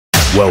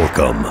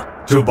Welcome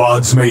to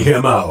BODS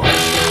Mayhem Hour,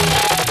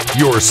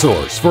 your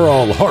source for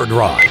all hard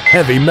rock,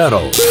 heavy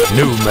metal,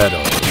 new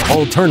metal,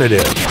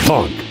 alternative,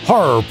 punk,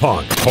 horror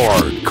punk,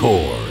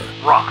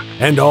 hardcore, rock,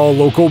 and all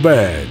local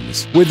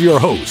bands, with your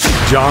host,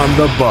 John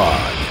the Bod,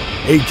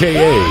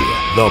 aka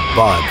the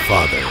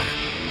Bodfather.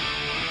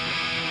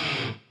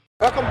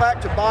 Welcome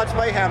back to BODS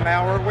Mayhem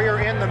Hour. We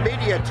are in the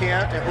media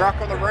tent at Rock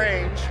on the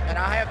Range, and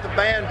I have the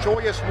band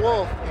Joyus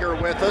Wolf here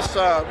with us.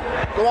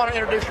 Go on and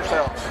introduce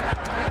yourselves.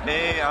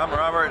 Hey, I'm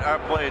Robert. I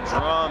play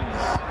drums.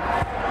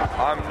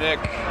 I'm Nick.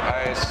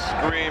 I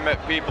scream at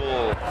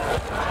people.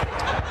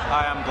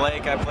 Hi, I'm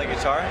Blake. I play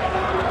guitar.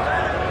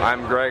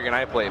 I'm Greg, and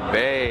I play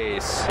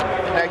bass.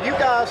 Now, you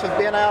guys have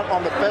been out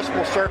on the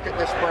festival circuit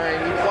this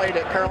spring. You played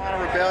at Carolina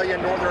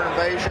Rebellion, Northern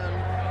Invasion,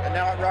 and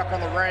now at Rock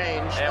on the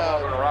Range. And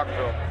welcome to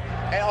Rockville.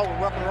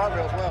 Welcome to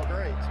Rockville as well.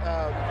 Great.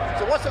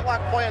 So what's it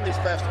like playing these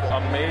festivals?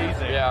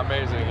 Amazing. Yeah,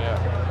 amazing, yeah.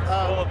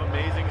 Full of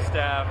amazing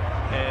staff,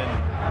 and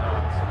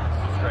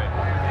it's great.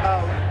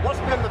 What's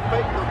been the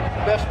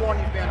best one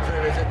you've been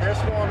to? Is it this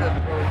one?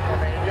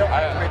 You don't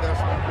have to be this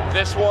one.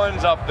 This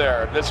one's up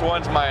there. This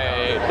one's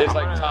it's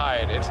like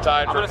tied. It's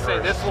tied I'm for gonna say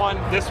first.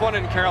 this one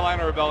in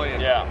Carolina Rebellion.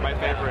 Yeah. My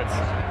favorites.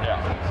 Yeah.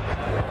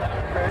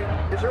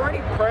 Okay. Is there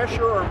any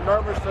pressure or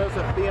nervousness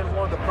of being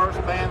one of the first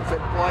bands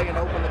that play and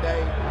open the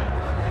day?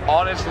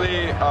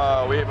 Honestly,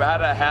 we've had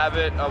a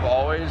habit of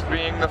always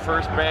being the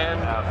first band,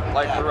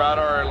 throughout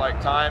our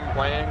time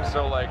playing.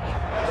 So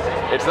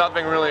it's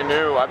nothing really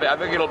new. I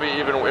think it'll be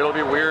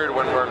weird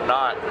when we're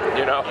not,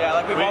 you know.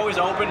 Yeah, we've always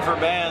opened for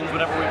bands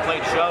whenever we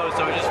played shows,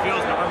 so it just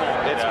feels normal.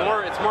 It's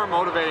more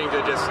motivating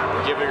to just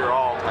give it your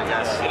all, I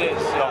guess. It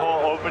is. The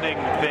whole opening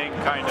thing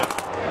kind of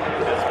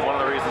is one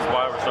of the reasons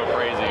why we're so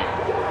crazy.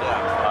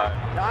 Yeah.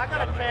 Now, I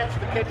got a chance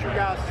to catch your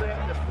guys' set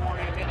this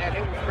morning, and it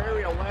was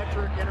very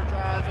electric,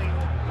 energizing.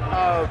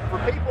 For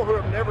people who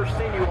have never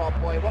seen you all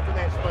play, what do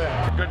they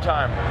expect? Good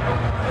time.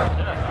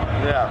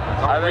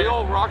 Yeah. A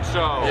real rock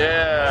show.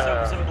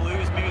 Yeah. Some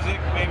blues music,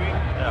 maybe.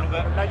 A little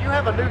bit. Now, you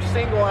have a new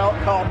single out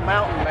called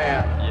Mountain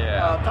Man.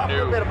 Yeah. Talk a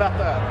little bit about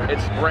that.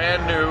 It's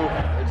brand new.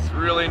 It's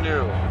really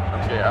new.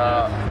 Okay.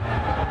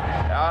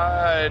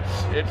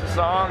 It's a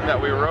song that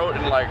we wrote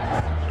in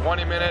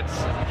 20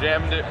 minutes,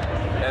 jammed it,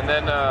 and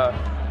then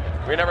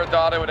we never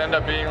thought it would end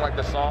up being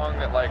the song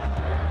that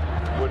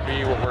would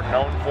be what we're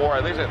known for,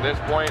 at least at this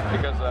point,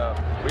 because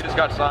we just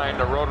got signed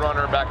to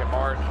Roadrunner back in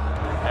March,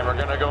 and we're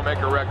gonna go make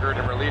a record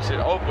and release it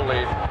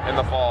hopefully in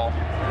the fall.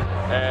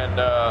 And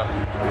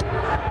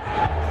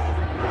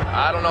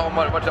I don't know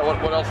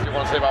what else do you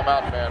want to say about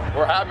Mountain Man.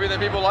 We're happy that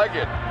people like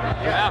it.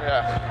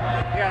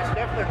 Yeah, it's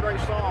definitely a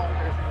great song.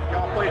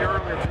 Y'all played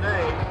earlier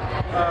today.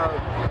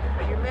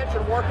 You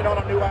mentioned working on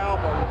a new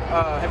album.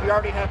 Have you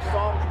already had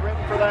songs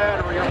written for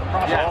that, or are you in the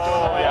process? Yes.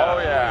 Oh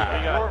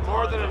yeah.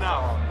 More than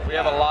enough. We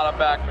have a lot of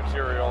back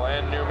material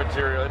and new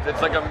material.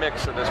 It's like a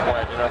mix at this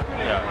point, you know.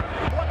 Yeah.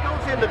 What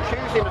goes into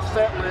choosing a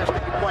set list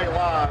that you play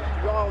live?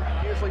 Do you all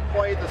usually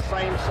play the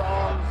same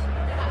songs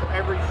for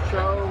every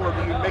show, or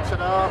do you mix it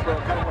up, or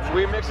kind of what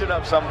We mix it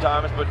up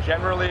sometimes, but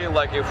generally,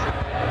 if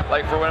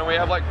for when we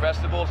have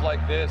festivals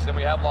like this, and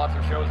we have lots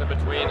of shows in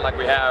between, like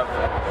we have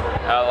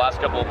the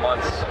last couple of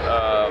months,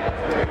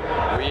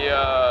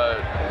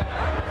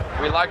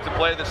 we like to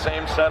play the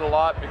same set a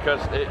lot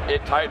because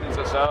it tightens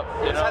us up.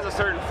 It has a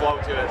certain flow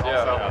to it.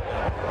 Yeah. Also.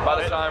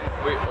 By the time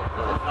we.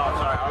 No,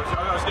 sorry. I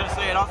was gonna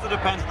say it also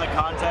depends on the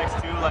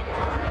context too.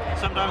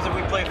 Sometimes if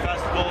we play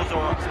festivals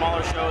or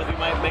smaller shows, we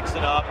might mix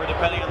it up, or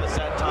depending on the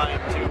set time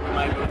too, we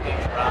might move things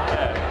around.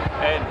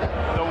 Yeah. And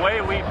the way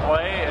we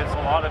play is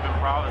a lot of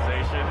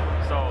improvisation,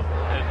 so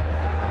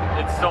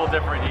it's still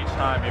different each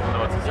time, even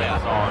though it's the same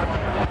song.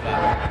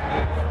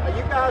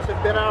 You guys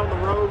have been out on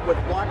the road with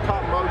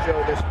Blacktop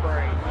Mojo this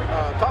spring.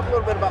 Talk a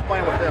little bit about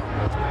playing with them.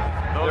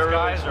 Those They're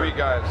guys really sweet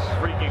guys.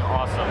 freaking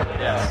awesome.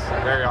 Yes.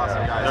 Very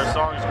awesome guys. Their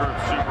songs group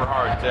super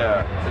hard too.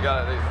 Yeah, they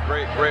got a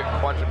great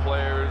bunch of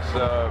players,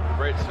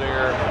 great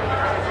singer.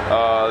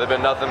 They've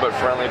been nothing but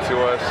friendly to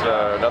us,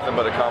 nothing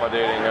but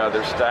accommodating.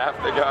 Their staff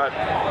they got,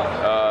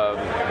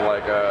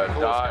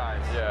 Dot,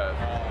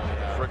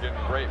 freaking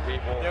great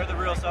people. They're the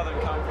real Southern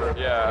comfort.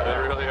 Yeah, they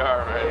really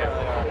are, man.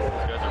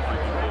 These guys are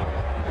freaking cool.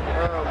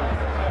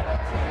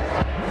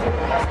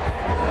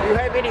 Do you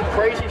have any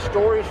crazy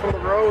stories from the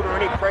road or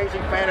any crazy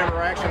fan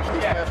interactions at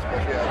these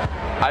festivals yet?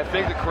 I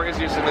think the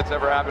craziest thing that's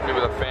ever happened to me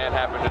with a fan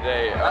happened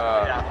today.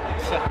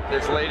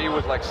 This lady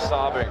was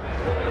sobbing,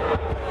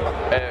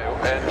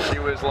 and she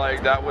was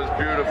like, "That was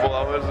beautiful.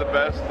 That was the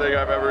best thing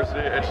I've ever seen."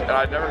 And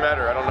I'd never met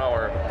her. I don't know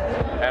her.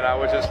 And I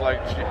was just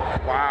like,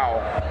 wow,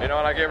 you know.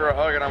 And I gave her a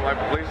hug, and I'm like,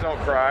 "Please don't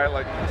cry.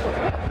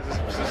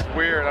 This is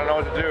weird. I don't know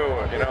what to do."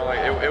 You know,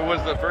 it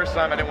was the first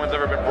time anyone's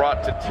ever been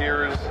brought to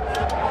tears,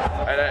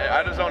 and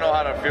I just don't know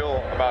how to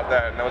feel about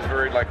that. And it was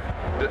very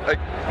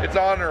it's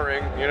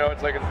honoring. You know,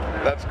 it's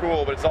that's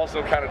cool, but it's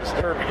also kind of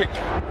disturbing.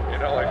 You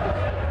know,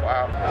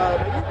 wow.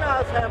 You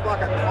guys have a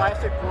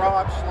classic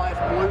rock /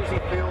 bluesy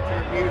feel to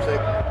your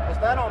music. Is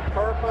that on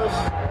purpose?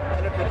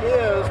 And if it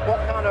is, what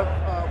kind of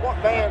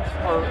what bands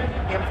are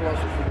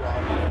influences for you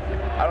all?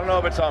 I don't know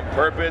if it's on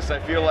purpose. I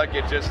feel like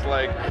it just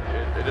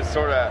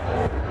sort of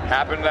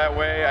happened that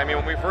way. I mean,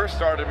 when we first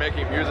started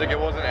making music, it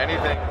wasn't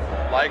anything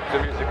like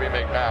the music we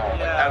make now,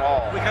 at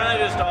all. We kind of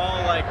just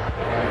all like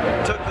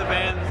took the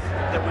bands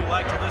that we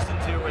like to listen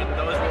to, and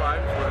those were our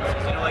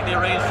influences. You know, like they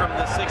ranged from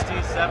the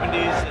 60s,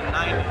 70s, and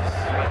 90s,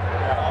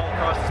 all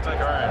across the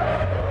spectrum.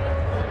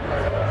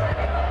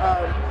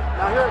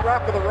 Now here at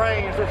Rock of the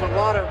Range, there's a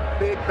lot of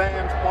big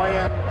bands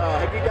playing.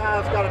 Have you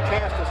guys got a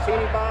chance to see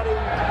anybody?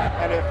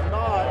 And if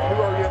not,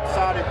 who are you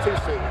excited to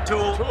see?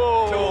 Tool.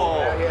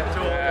 Tool.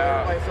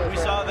 We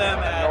saw them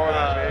at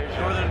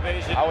Northern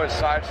Invasion. I was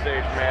side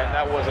stage, man.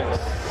 That was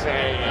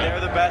insane.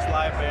 They're the best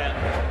live band.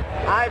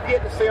 I've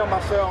yet to see them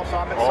myself, so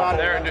I'm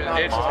excited.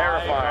 It's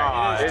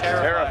terrifying. It's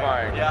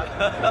terrifying.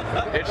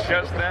 Yeah. It's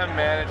just them,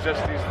 man. It's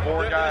just these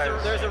four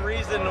guys. There's a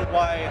reason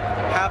why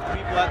half the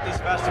people at this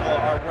festival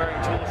are wearing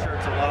Tool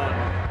shirts alone.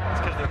 It's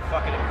because they're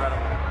fucking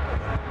incredible.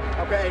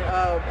 Okay,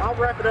 I'll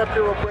wrap it up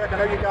here real quick. I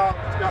know you got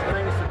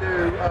things to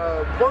do.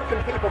 Where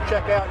can people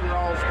check out your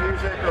all's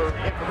music or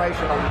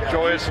information on you guys?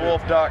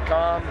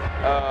 JoyousWolf.com.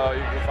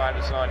 You can find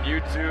us on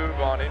YouTube,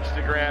 on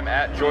Instagram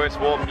at Joyous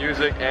Wolf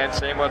Music, and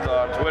same with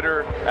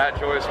Twitter at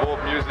Joyous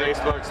Wolf Music.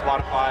 Facebook,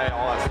 Spotify,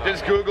 all that stuff.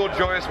 Just Google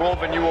Joyous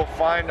Wolf and you will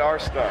find our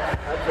stuff.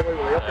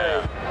 Absolutely.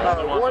 Okay.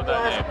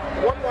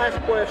 One last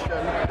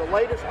question. The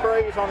latest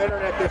craze on the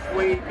internet this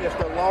week is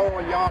the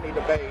Laurel Yanni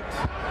debates.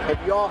 Have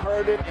you all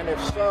heard it? And if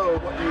so,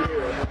 what do you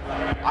hear?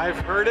 I've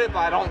heard it, but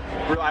I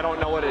don't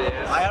know what it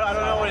is. I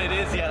don't know what it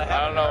is yet.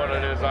 I don't know what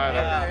it is either.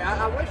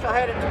 I wish I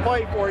had it to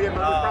play for you, but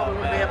we probably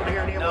wouldn't be able to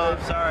hear it anyway. No,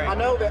 I'm sorry. I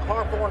know that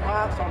Hawthorne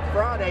Heights on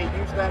Friday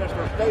used that as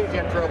their stage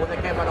intro when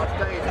they came out on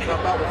stage, which I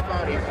thought was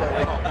funny. So,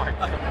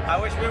 I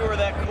wish we were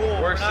that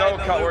cool. We're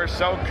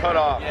so cut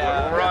off.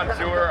 Yeah. When we're on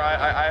tour,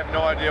 I have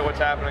no idea what's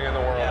happening in the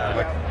world.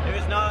 Yeah. If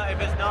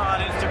it's not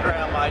on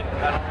Instagram, I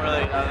don't know.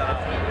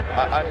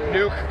 A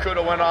nuke could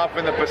have went off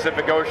in the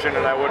Pacific Ocean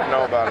and I wouldn't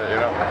know about it, you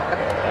know?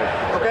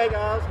 Okay,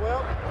 guys.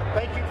 Well,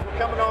 thank you for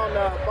coming on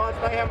BODS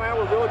Mayhem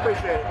Hour. We really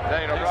appreciate it.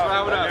 Hey, no Thanks for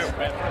problem.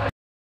 having us.